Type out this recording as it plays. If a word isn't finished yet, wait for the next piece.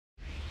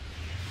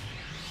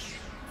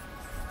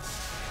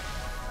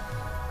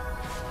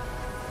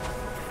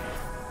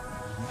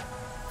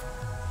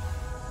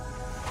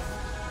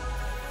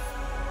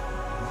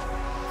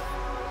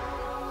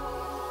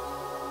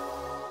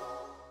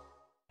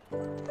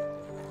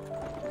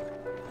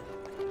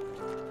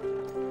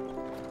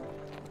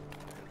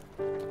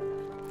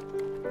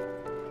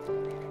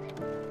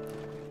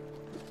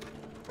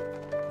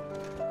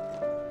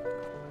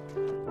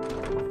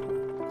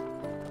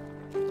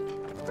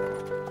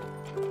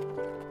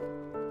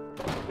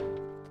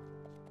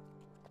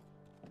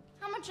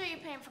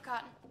name for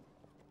cotton?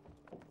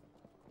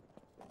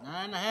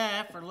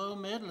 9.5 for low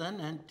middling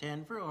and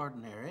 10 for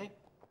ordinary.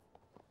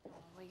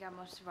 We got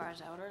most of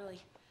ours out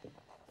early.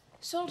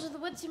 Sold to the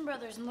Woodson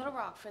brothers in Little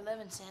Rock for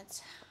 11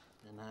 cents.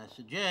 And I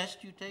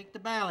suggest you take the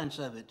balance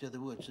of it to the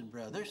Woodson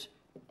brothers.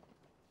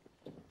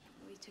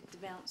 We took the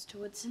balance to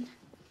Woodson.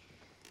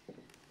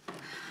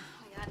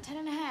 We got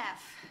 10.5.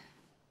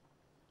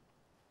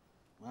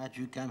 Why'd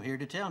you come here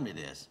to tell me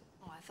this?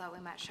 Oh, I thought we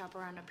might shop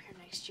around up here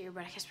next year,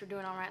 but I guess we're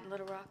doing all right in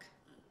Little Rock.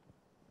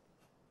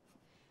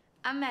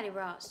 I'm Mattie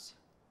Ross,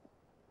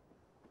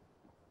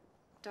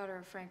 daughter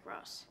of Frank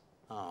Ross.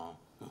 Oh,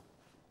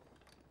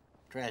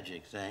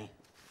 tragic thing.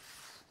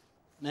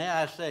 May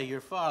I say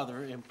your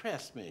father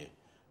impressed me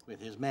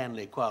with his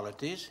manly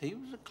qualities. He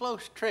was a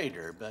close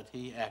trader, but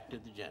he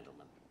acted the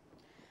gentleman.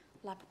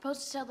 Well, I propose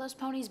to sell those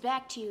ponies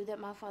back to you that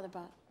my father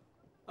bought.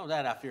 Oh,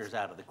 that I fear is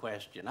out of the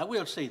question. I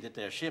will see that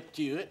they're shipped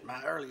to you at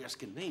my earliest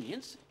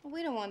convenience. Well,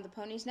 we don't want the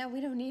ponies now.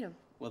 We don't need them.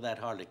 Well, that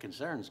hardly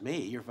concerns me.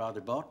 Your father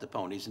bought the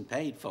ponies and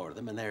paid for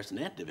them, and there's an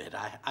end of it.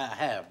 I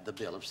have the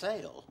bill of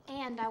sale.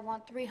 And I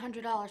want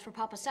 $300 for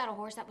Papa's saddle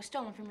horse that was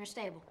stolen from your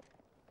stable.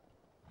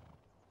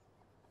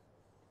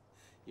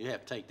 You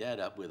have to take that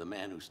up with a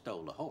man who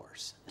stole a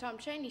horse. Tom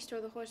Chaney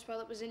stole the horse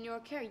while it was in your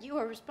care. You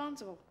are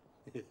responsible.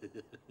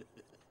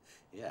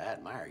 Yeah, I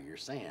admire your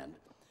sand.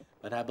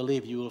 But I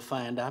believe you will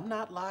find I'm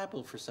not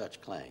liable for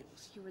such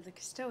claims. You were the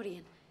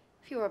custodian.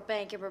 If you were a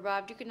bank ever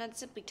robbed, you could not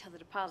simply tell the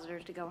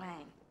depositors to go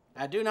hang.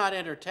 I do not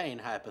entertain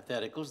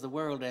hypotheticals. The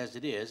world as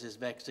it is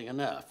vexing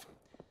enough.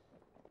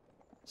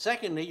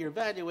 Secondly, your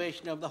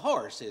valuation of the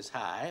horse is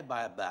high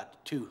by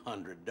about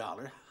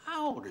 $200.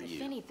 How old are you?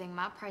 If anything,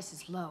 my price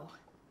is low.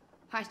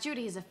 My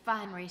Judy is a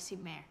fine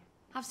racing mare.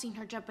 I've seen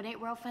her jump an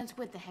 8-rail fence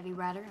with the heavy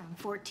rider. I'm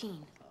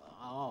 14.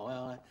 Oh,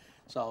 well,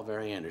 it's all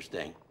very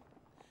interesting.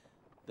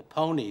 The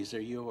ponies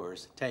are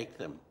yours. Take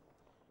them.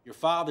 Your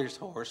father's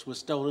horse was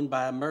stolen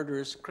by a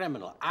murderous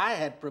criminal. I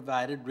had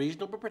provided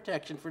reasonable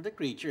protection for the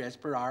creature as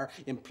per our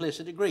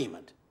implicit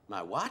agreement.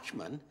 My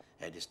watchman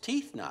had his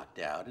teeth knocked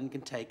out and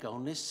can take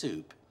only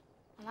soup.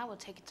 Well, I will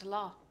take it to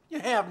law. You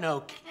have no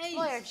case.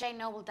 Lawyer J.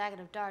 Noble Daggett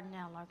of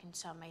Dardanelle,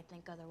 Arkansas, may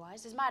think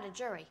otherwise, is might a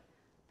jury.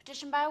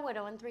 Petitioned by a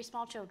widow and 3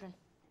 small children.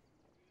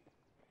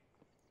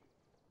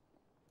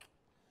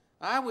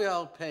 I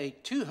will pay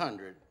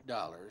 $200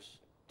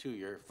 to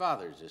your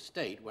father's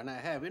estate when I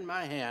have in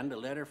my hand a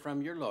letter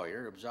from your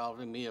lawyer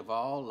absolving me of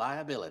all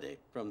liability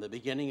from the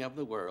beginning of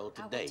the world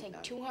to date. I will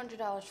take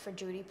 $200 for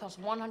Judy, plus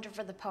 $100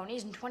 for the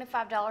ponies, and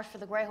 $25 for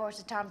the gray horse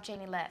that Tom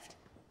Chaney left.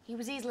 He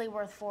was easily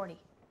worth $40.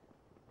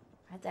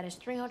 Right, that is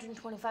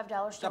 $325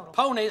 total. The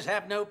ponies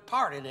have no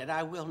part in it.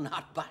 I will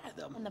not buy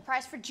them. And the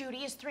price for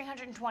Judy is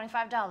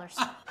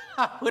 $325.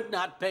 I would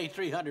not pay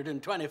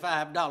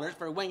 $325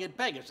 for a winged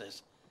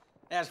Pegasus.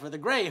 As for the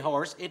gray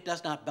horse, it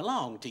does not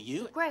belong to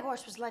you. The gray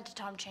horse was lent to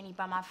Tom Chaney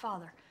by my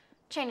father.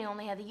 Chaney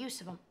only had the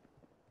use of him.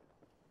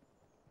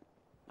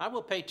 I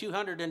will pay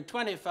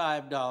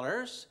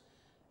 $225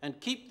 and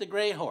keep the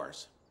gray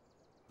horse.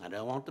 I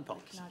don't want the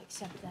ponies. I cannot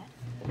accept that.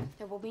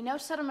 There will be no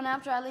settlement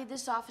after I leave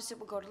this office. It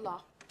will go to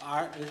law.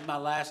 All right, this is my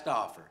last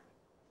offer.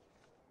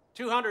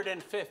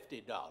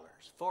 $250.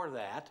 For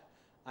that,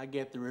 I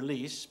get the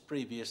release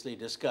previously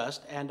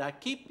discussed, and I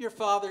keep your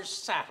father's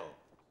saddle.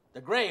 The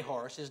gray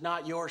horse is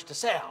not yours to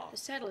sell. The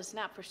saddle is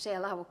not for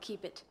sale. I will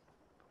keep it.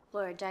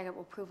 Lawyer Daggett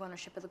will prove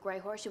ownership of the gray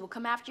horse. He will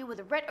come after you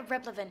with a writ of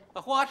replevin.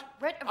 A what?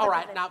 Writ of All replevin.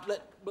 right, now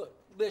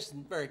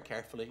listen very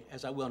carefully,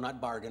 as I will not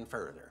bargain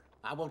further.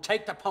 I will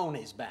take the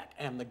ponies back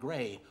and the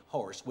gray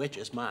horse, which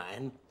is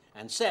mine,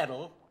 and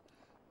settle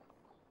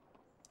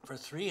for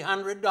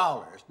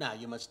 $300. Now,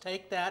 you must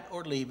take that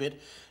or leave it,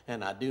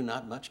 and I do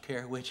not much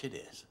care which it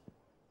is.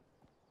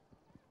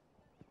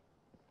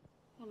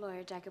 Well,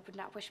 Lawyer Daggett would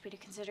not wish me to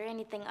consider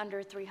anything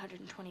under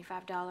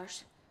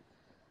 $325.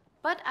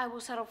 But I will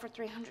settle for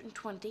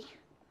 $320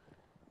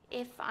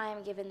 if I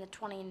am given the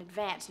 $20 in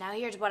advance. Now,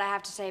 here's what I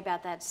have to say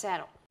about that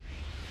saddle.